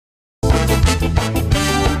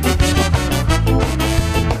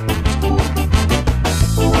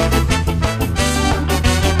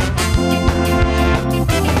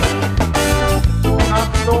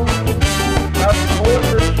Achtung, das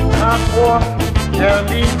große Sprachrohr der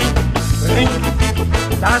Lied bringt,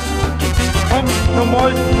 das kommt zum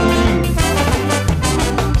Molkenlied.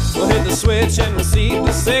 We'll hit the switch and receive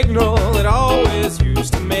the signal. It always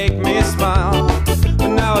used to make me smile, but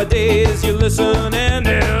nowadays you listen and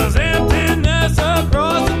there's emptiness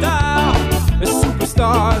across the dial. There's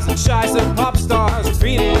superstars and shy pop stars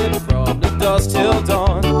repeated from the dusk till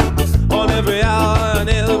dawn. On every hour and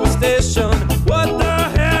every station, what the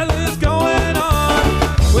hell is going on?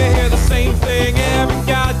 We hear the same thing every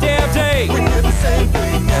goddamn day. We hear the same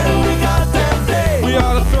thing every goddamn day. We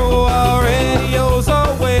ought to throw our radios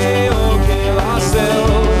away or kill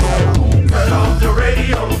ourselves. Turn off the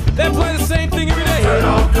radio. They play the same thing every day. Turn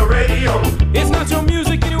off the radio. It's not your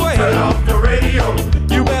music anyway. Turn off the radio.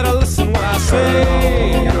 You better listen what I say.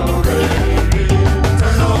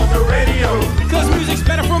 Turn off the radio. Cause music's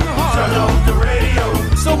better from the heart. Turn off the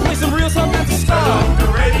radio. So play some real something at the Turn start. off the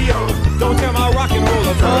radio. Don't tear my rock and roll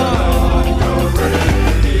Turn apart. off the radio.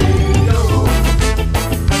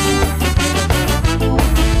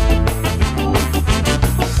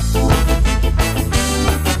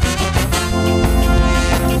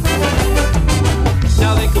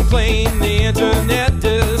 Now they complain the internet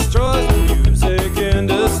destroys the music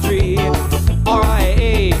industry.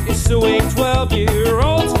 RIA is suing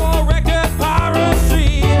 12-year-olds for record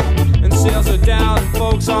piracy. And sales are down and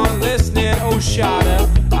folks aren't listening. Oh, shut up,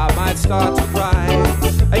 I might start to cry.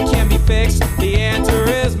 It can be fixed, the answer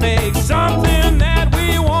is make something that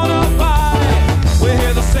we wanna buy. We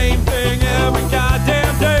hear the same thing every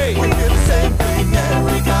goddamn day. We hear the same thing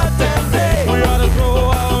every goddamn day. We ought to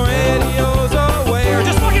throw our radios away or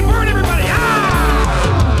just fucking burn everybody.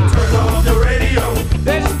 Ah! Turn off the radio.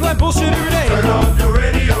 They just play bullshit every day. Turn off the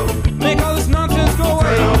radio. Make all this nonsense go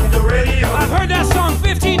away. Turn off the radio. I've heard that song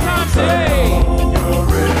 15 times today.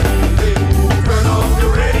 Turn off the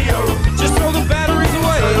radio. Just throw the batteries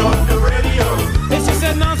away. Turn off the radio. It's just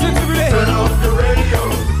that nonsense every day. Turn off the radio.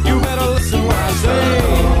 You better listen what I say.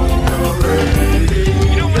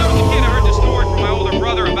 You know, when I was a kid, I heard this story from my older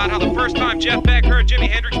brother about how the first time Jeff Beck heard Jimi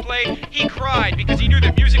Hendrix played, he cried because he knew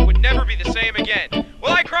that music would never be the same again.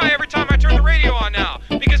 Well, I cry every time I turn the radio on now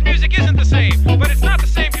because music isn't the same. But it's not the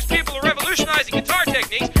same because people are revolutionizing guitar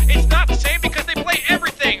techniques. It's not the same because they play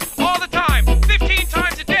everything all the time, 15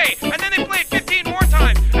 times a day, and then they play it 15 more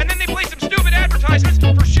times, and then they play some stupid advertisements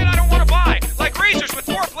for shit I don't want to buy, like razors with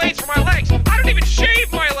 4 blades for my legs. I don't even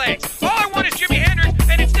shave my legs. All I want is Jimi Hendrix,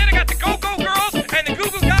 and instead I got the Go-Go Girls and the Goo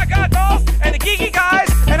Goo Gaga Dolls and the Geeky Guys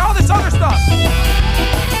and all this other stuff.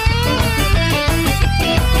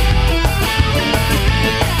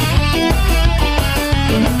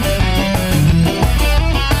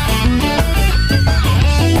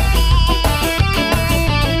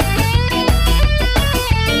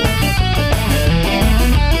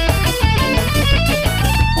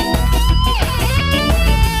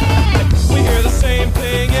 We hear the same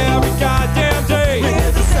thing every goddamn day. We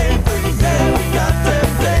hear the same thing every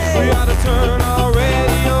goddamn day. We ought to turn our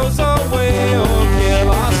radios away or kill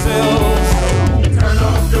ourselves. Turn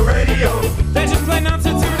off the radio. They just play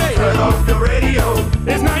nonsense every day. Turn off the radio.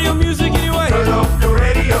 It's not your music anyway. Turn off the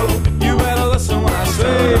radio. You better listen when I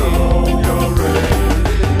say.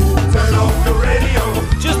 Turn off the radio.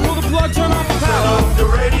 Just pull the plug, turn off the Turn power. off the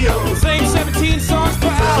radio. Same 17 songs per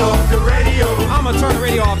Turn hour. off the radio. I'ma turn the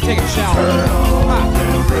radio off and take a shower. Turn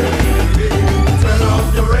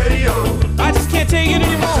off the radio. I just can't take it Turn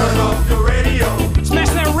anymore. off the radio. Smash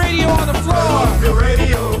that radio on the Turn floor. off the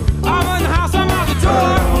radio. I'm in the house, I'm out the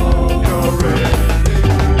door.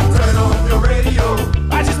 Turn off the radio.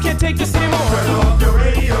 I just can't take this anymore. Turn off the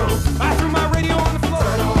radio. I threw my radio on the Turn floor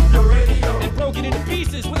off the radio. and broke it into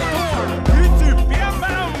pieces with a door. I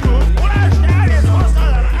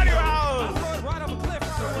throw it right off a cliff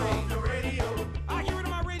right away. I get rid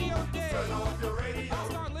of my radio today.